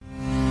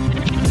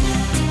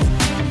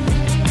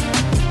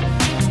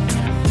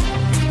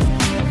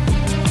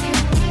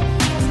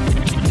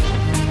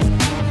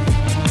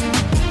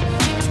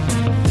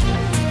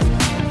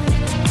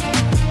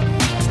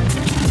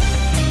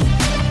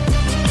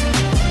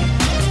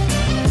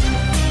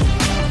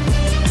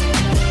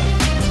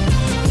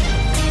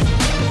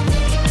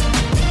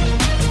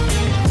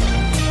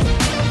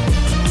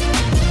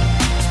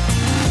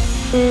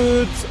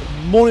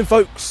Morning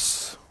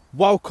folks,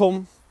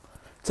 welcome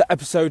to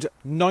episode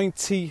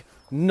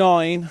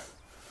 99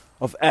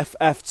 of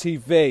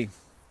FFTV.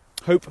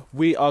 Hope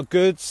we are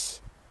good.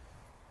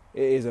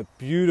 It is a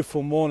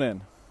beautiful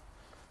morning.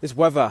 This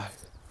weather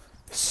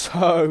is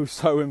so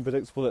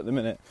unpredictable at the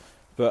minute,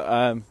 but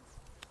I'm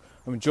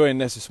enjoying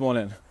this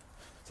morning.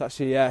 It's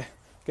actually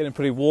getting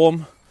pretty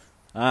warm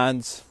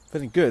and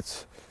feeling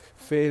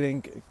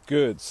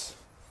good.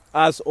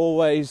 As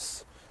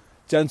always,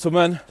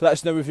 gentlemen, let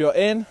us know if you're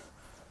in.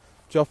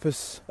 Drop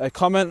us a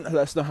comment, let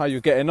us know how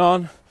you're getting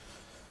on.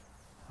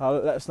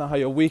 Let us know how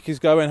your week is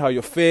going, how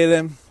you're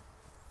feeling.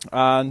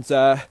 And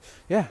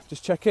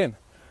just check in.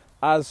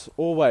 As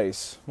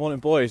always, morning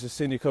boys, just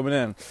seeing you coming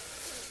in.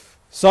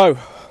 So,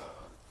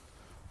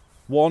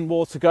 one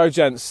more to go,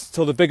 gents,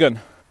 till the big one.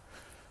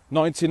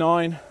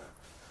 99,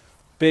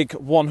 big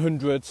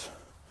 100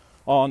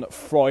 on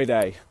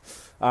Friday.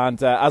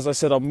 And as I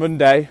said on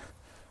Monday,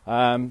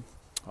 I'm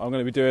going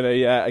to be doing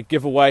a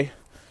giveaway,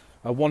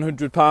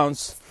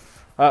 £100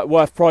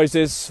 worth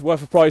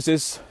of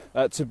prizes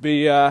to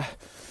be up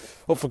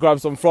for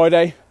grabs on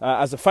Friday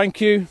as a thank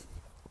you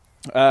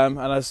and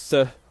as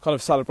a kind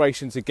of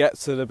celebration to get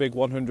to the big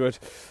 100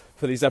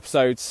 for these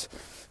episodes.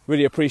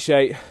 Really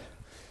appreciate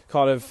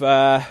kind of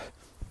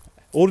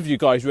all of you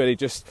guys really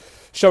just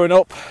showing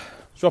up,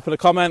 dropping a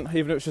comment,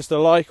 even if it's just a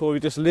like or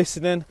you're just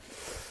listening.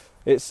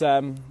 It's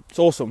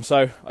awesome.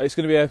 So it's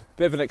going to be a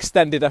bit of an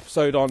extended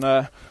episode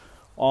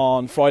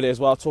on Friday as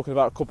well, talking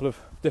about a couple of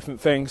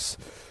different things.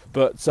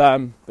 But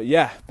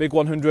yeah, big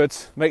 100.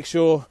 Make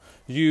sure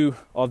you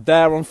are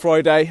there on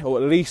Friday, or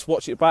at least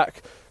watch it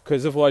back,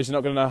 because otherwise you're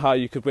not going to know how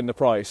you could win the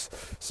prize.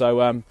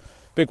 So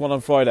big one on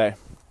Friday.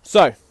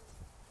 So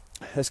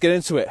let's get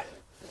into it.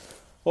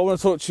 What I want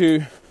to talk to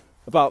you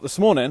about this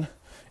morning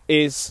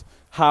is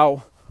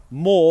how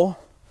more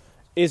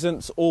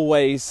isn't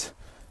always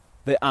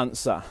the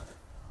answer.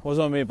 What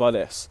do I mean by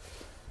this?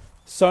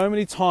 So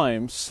many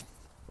times,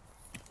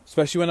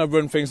 especially when I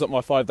run things like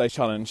my 5-day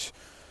challenge,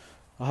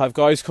 I have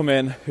guys come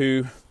in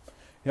who,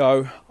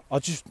 are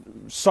just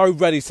so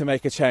ready to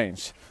make a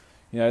change.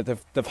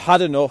 They've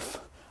had enough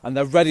and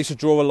they're ready to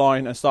draw a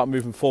line and start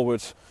moving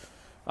forward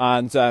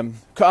and cut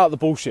out the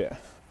bullshit.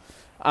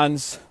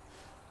 And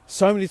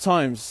so many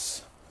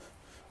times,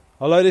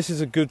 although this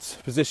is a good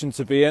position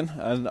to be in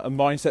and a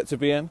mindset to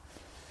be in,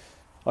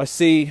 I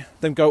see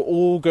them go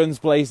all guns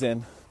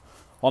blazing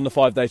on the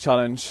 5-day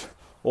challenge,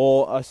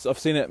 or I've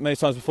seen it many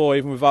times before,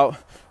 even without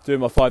doing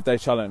my 5-day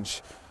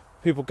challenge.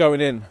 People going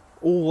in,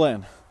 all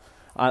in,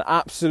 and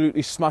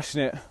absolutely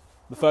smashing it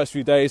the first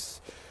few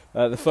days,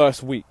 the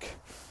first week.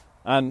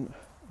 And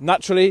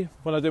naturally,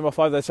 when I do my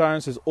 5-day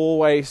challenge, there's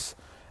always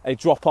a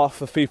drop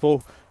off of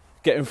people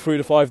getting through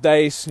the 5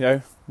 days.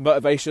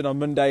 Motivation on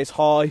Monday is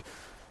high,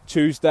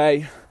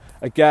 Tuesday,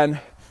 again,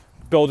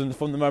 building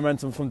from the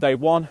momentum from day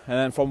one, and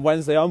then from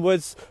Wednesday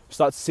onwards, we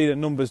start to see the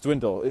numbers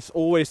dwindle. It's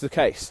always the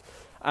case.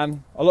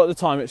 And a lot of the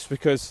time it's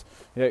because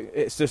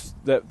it's just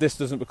that this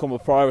doesn't become a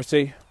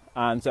priority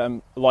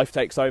and life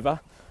takes over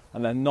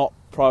and they're not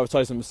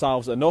prioritising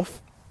themselves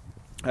enough.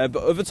 But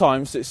other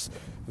times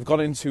they've gone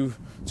in too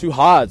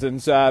hard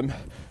and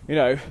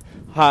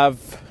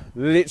have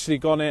literally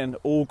gone in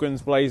all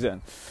guns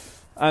blazing.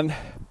 And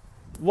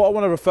what I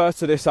want to refer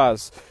to this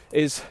as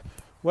is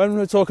when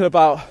we're talking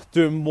about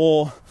doing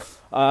more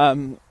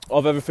of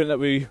everything that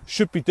we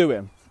should be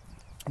doing,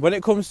 when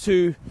it comes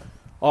to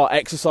our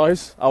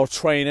exercise, our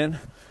training,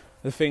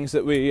 the things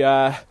that we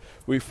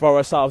throw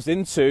ourselves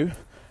into,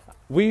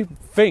 we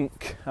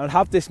think and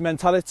have this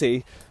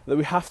mentality that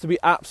we have to be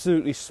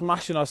absolutely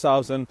smashing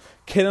ourselves and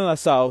killing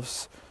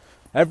ourselves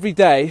every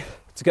day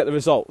to get the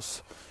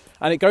results.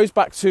 And it goes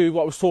back to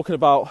what I was talking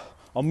about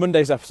on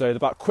Monday's episode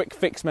about quick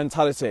fix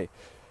mentality.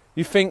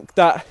 You think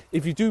that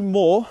if you do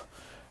more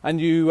and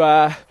you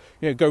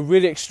go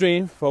really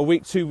extreme for a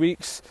week, 2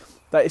 weeks,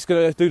 that it's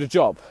going to do the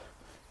job.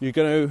 You're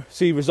going to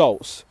see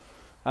results.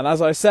 And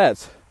as I said,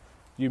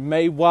 you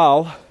may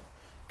well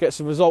get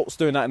some results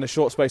doing that in a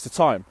short space of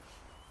time.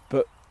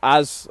 But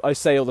as I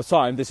say all the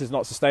time, this is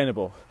not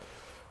sustainable.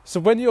 So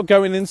when you're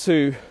going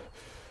into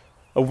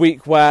a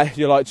week where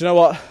you're like, do you know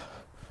what?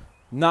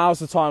 Now's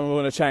the time I'm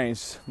going to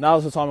change.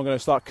 Now's the time I'm going to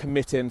start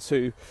committing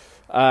to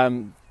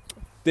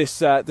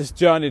this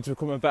journey to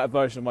become a better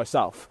version of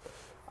myself.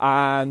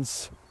 And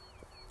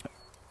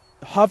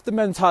have the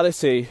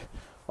mentality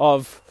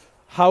of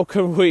how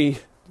can we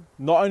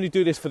not only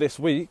do this for this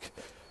week,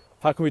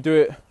 how can we do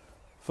it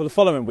for the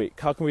following week?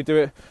 How can we do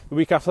it the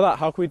week after that?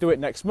 How can we do it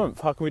next month?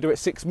 How can we do it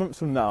 6 months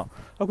from now?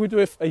 How can we do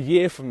it a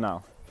year from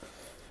now?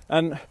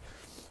 And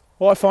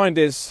what I find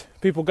is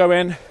people go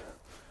in,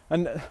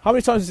 and how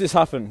many times has this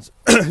happened?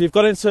 You've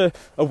got into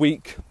a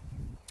week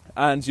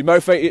and you're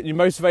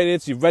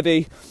motivated, you're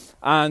ready,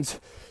 and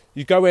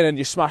you go in and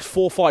you smash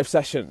 4 or 5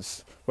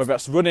 sessions, whether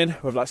that's running,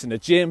 whether that's in the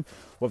gym,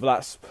 whether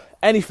that's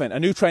anything, a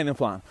new training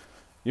plan.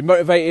 You're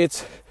motivated,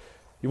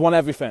 you want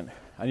everything,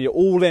 and you're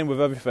all in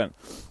with everything.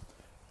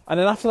 And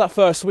then after that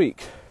first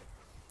week,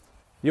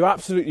 you're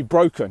absolutely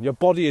broken. Your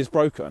body is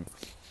broken.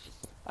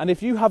 And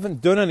if you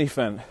haven't done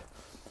anything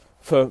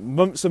for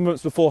months and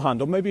months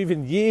beforehand, or maybe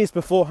even years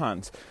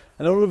beforehand,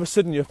 and all of a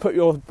sudden you've put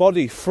your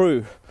body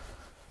through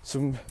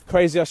some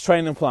crazy ass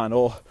training plan,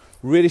 or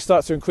really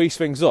start to increase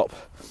things up,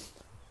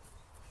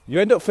 you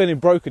end up feeling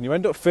broken. You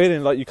end up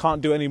feeling like you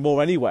can't do any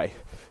more anyway.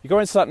 You go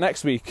into that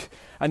next week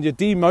and you're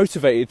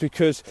demotivated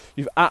because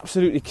you've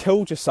absolutely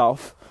killed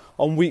yourself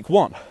on week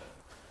 1.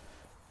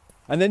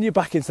 And then you're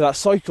back into that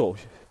cycle.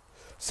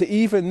 So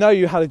even though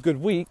you had a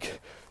good week,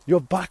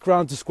 you're back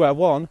round to square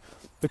one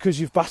because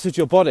you've battered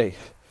your body.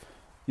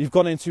 You've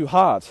gone in too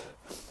hard.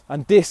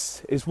 And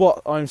this is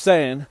what I'm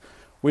saying,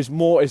 which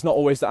more is not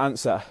always the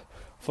answer.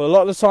 For a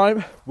lot of the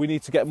time, we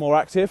need to get more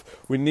active.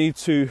 We need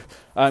to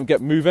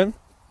get moving.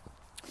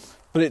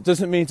 But it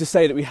doesn't mean to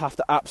say that we have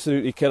to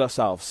absolutely kill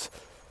ourselves.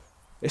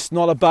 It's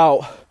not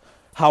about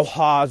how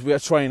hard we are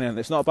training.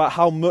 It's not about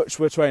how much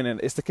we're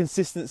training. It's the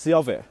consistency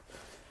of it.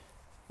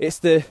 It's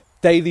the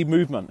daily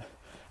movement.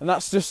 And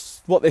that's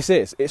just what this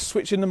is. It's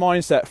switching the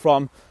mindset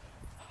from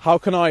how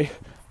can I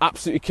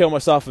absolutely kill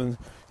myself and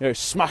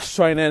smash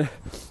training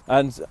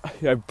and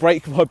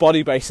break my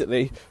body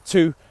basically,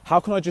 to how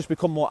can I just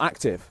become more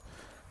active?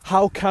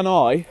 How can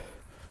I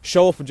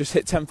show up and just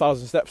hit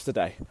 10,000 steps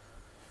today?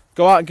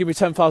 Go out and give me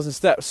 10,000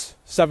 steps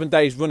 7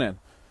 days running.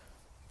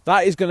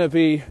 That is going to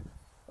be,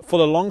 for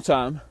the long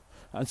term,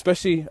 and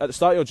especially at the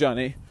start of your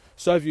journey,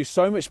 serve you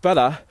so much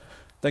better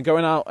than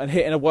going out and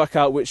hitting a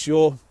workout which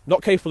you're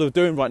not capable of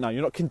doing right now.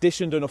 You're not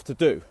conditioned enough to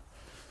do.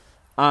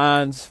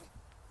 And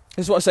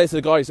this is what I say to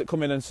the guys that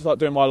come in and start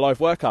doing my live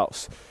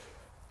workouts.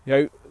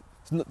 They're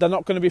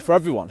not going to be for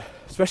everyone,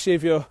 especially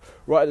if you're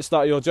right at the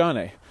start of your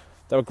journey.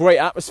 They're a great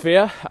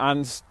atmosphere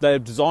and they're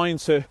designed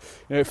to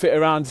fit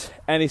around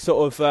any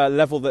sort of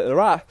level that they're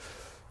at.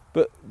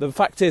 But the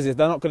fact is they're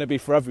not going to be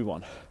for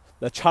everyone.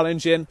 They're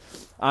challenging,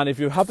 and if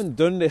you haven't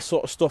done this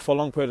sort of stuff for a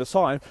long period of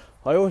time,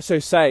 I also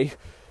say,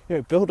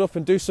 build up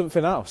and do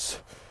something else.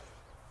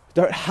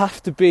 You don't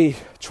have to be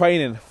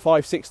training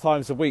 5-6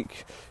 times a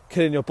week,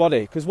 killing your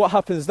body, because what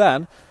happens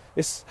then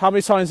is, how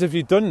many times have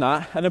you done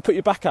that and then put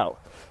your back out,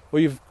 or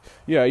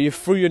you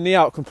threw your knee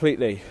out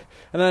completely,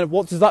 and then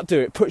what does that do?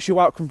 It puts you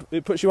out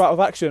of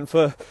action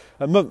for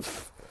a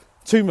month,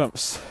 2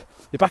 months.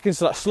 You're back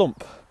into that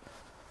slump.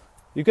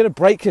 You're going to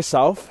break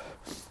yourself,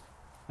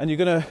 and you're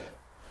going to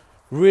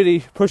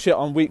really push it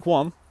on week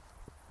 1.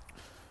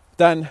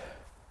 Then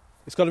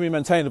it's got to be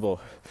maintainable.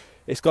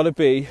 It's got to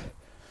be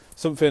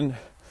something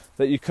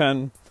that you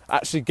can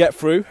actually get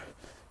through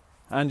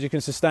and you can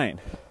sustain.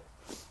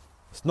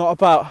 It's not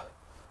about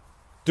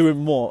doing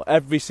more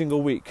every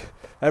single week,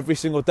 every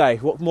single day.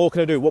 What more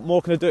can I do? What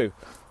more can I do?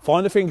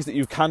 Find the things that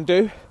you can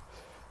do.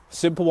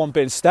 Simple one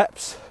being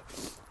steps,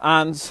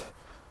 and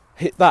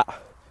hit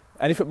that.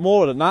 Anything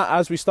more than that,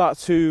 as we start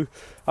to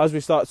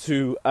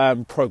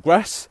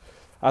progress,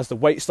 as the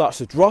weight starts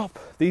to drop,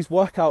 these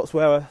workouts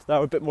where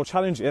they're a bit more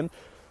challenging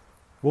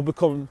will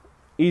become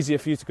easier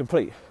for you to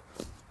complete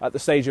at the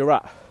stage you're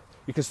at.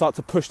 You can start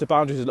to push the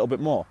boundaries a little bit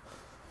more.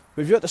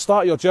 But if you're at the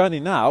start of your journey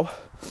now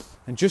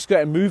and just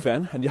getting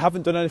moving and you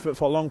haven't done anything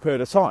for a long period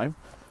of time,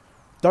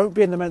 don't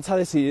be in the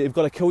mentality you've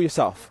got to kill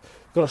yourself,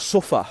 you've got to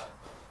suffer.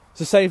 It's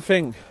the same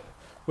thing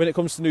when it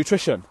comes to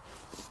nutrition.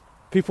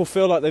 People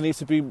feel like they need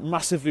to be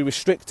massively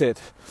restricted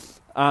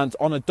and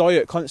on a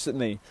diet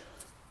constantly,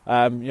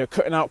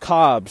 cutting out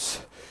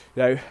carbs,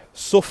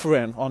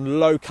 suffering on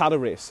low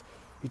calories.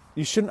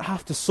 You shouldn't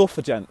have to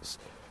suffer, gents,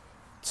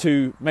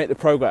 to make the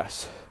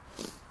progress.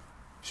 You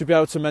should be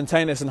able to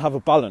maintain this and have a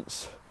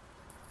balance.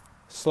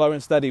 Slow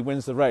and steady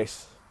wins the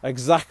race.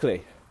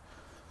 Exactly.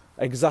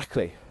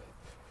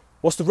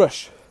 What's the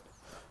rush?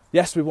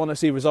 Yes, we want to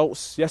see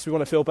results. Yes, we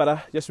want to feel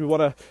better. Yes, we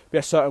want to be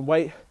a certain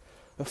weight.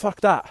 But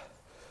fuck that.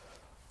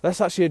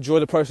 Let's actually enjoy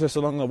the process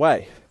along the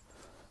way.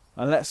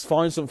 And let's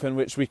find something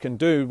which we can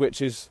do,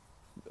 which is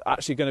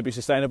actually going to be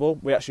sustainable,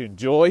 we actually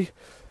enjoy,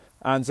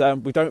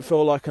 and we don't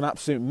feel like an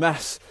absolute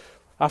mess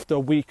after a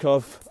week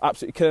of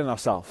absolutely killing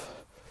ourselves.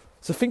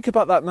 So think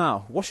about that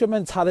now. What's your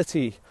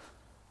mentality?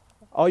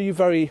 Are you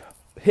very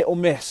hit or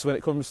miss when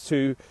it comes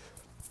to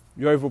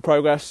your overall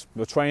progress,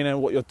 your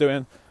training, what you're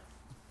doing?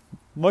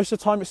 Most of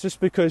the time it's just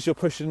because you're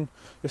pushing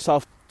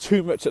yourself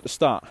too much at the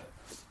start.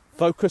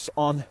 Focus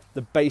on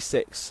the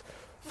basics.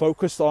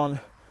 Focus on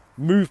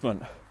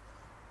movement.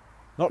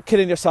 Not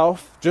killing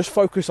yourself, just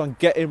focus on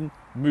getting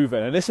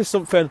moving. And this is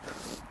something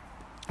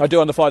I do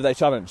on the 5-day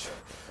challenge.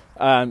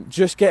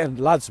 Just getting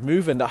lads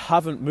moving that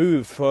haven't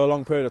moved for a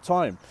long period of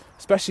time.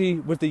 Especially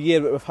with the year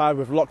that we've had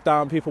with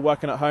lockdown, people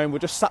working at home, we're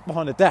just sat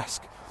behind a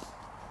desk.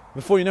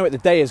 Before you know it, the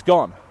day is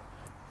gone.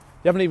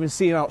 You haven't even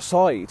seen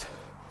outside.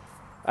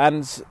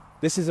 And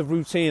this is a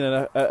routine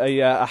and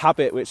a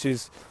habit which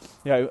is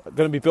going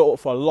to be built up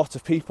for a lot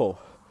of people.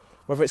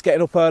 Whether it's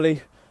getting up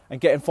early and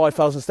getting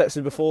 5,000 steps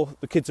in before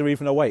the kids are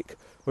even awake,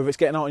 whether it's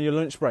getting out on your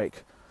lunch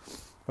break,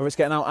 whether it's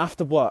getting out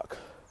after work,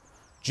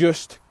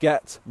 just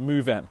get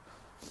moving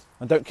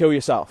and don't kill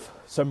yourself.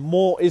 So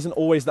more isn't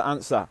always the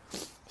answer.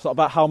 It's not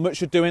about how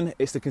much you're doing,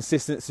 it's the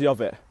consistency of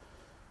it.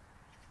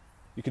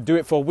 You can do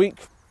it for a week,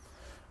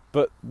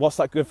 but what's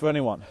that good for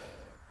anyone?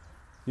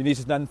 You need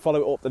to then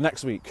follow it up the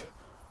next week,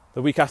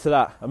 The week after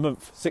that, a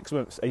month, 6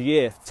 months, a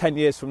year, 10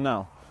 years from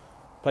now.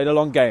 Play the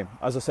long game,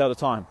 as I say all the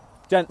time.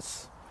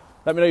 Gents,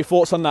 let me know your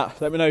thoughts on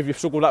that. Let me know if you've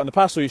struggled with that in the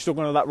past or you're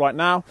struggling with that right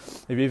now.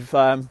 If you've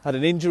had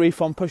an injury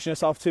from pushing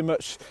yourself too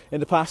much in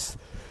the past,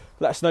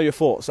 let us know your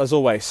thoughts, as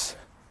always.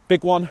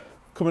 Big one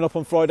coming up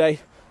on Friday.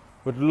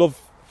 Would love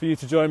for you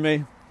to join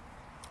me,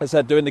 as I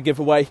said, doing the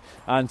giveaway.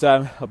 And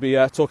I'll be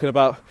talking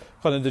about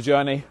kind of the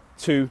journey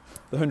to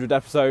the 100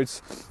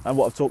 episodes and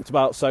what I've talked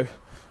about. So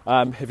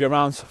if you're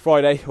around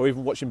Friday or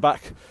even watching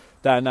back,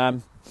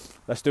 then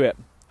let's do it.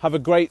 Have a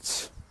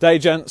great day,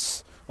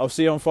 gents. I'll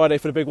see you on Friday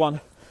for the big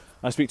one.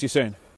 I'll speak to you soon.